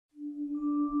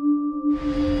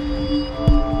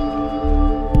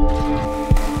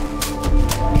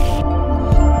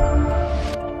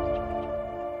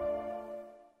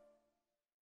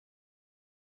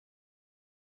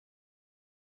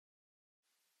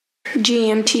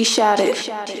GMT shot it.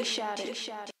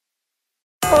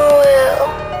 Oh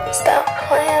well, stop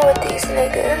playing with these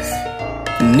niggas.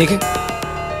 Nigga.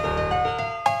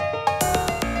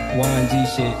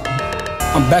 YND shit.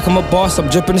 I'm back, I'm a boss, I'm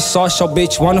dripping the sauce. Yo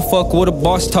bitch wanna fuck with a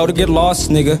boss, told her get lost,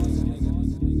 nigga.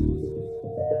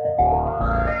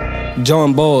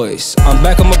 Join boys. I'm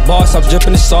back, I'm a boss, I'm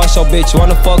dripping the sauce. Yo bitch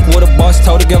wanna fuck with a boss,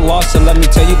 told her get lost. And let me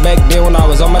tell you, back then when I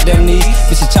was on my damn knees,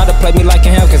 bitch try to play me like a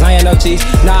ham cause I ain't no cheese.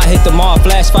 Now I hit them all,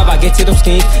 flash 5, I get to them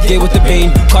schemes. Get with the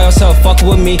beam, call yourself fucking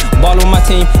with me, ballin' with my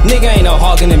team. Nigga ain't no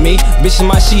hogging than me, bitch in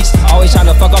my sheets, always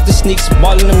tryna fuck off the sneaks,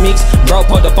 ballin' the meeks. Bro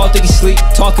pulled up, all think he sleep,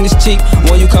 talking is cheap.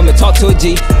 When you come and talk to a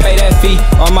G, pay that fee.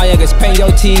 All my youngers paying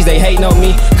your T's, they hating on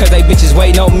me cause they bitches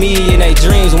waiting on me in they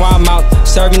dreams. While I'm out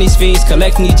serving these fiends,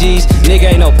 collecting these G's.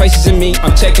 Nigga ain't no prices in me,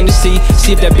 I'm checking to see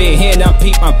if that big hand down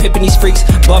peep. I'm pipping these freaks,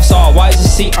 buffs all white as a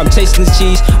seat. I'm chasing the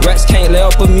cheese, rats can't lay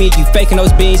up with me. You faking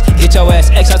those beans, get your ass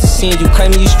X out the scene. You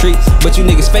claiming you street, but you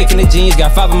niggas faking the jeans.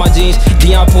 Got 5 of my jeans,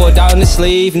 Dion pulled out in the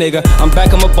sleeve, nigga. I'm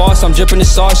back, I'm a boss, I'm dripping the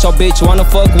sauce. Yo bitch wanna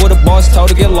fuck with a boss, told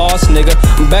her get lost, nigga.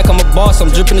 I'm back, I'm a boss,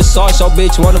 I'm dripping the sauce. Yo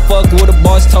bitch wanna fuck with a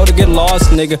boss, told her get lost,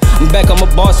 nigga. I'm back, I'm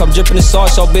a boss, I'm dripping the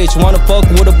sauce. Yo bitch wanna fuck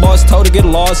with a boss, told her get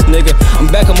lost, nigga.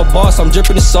 I'm back, I'm a boss, I'm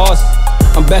dripping the sauce.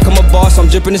 I'm back, I'm a boss, I'm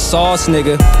dripping the sauce,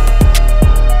 nigga.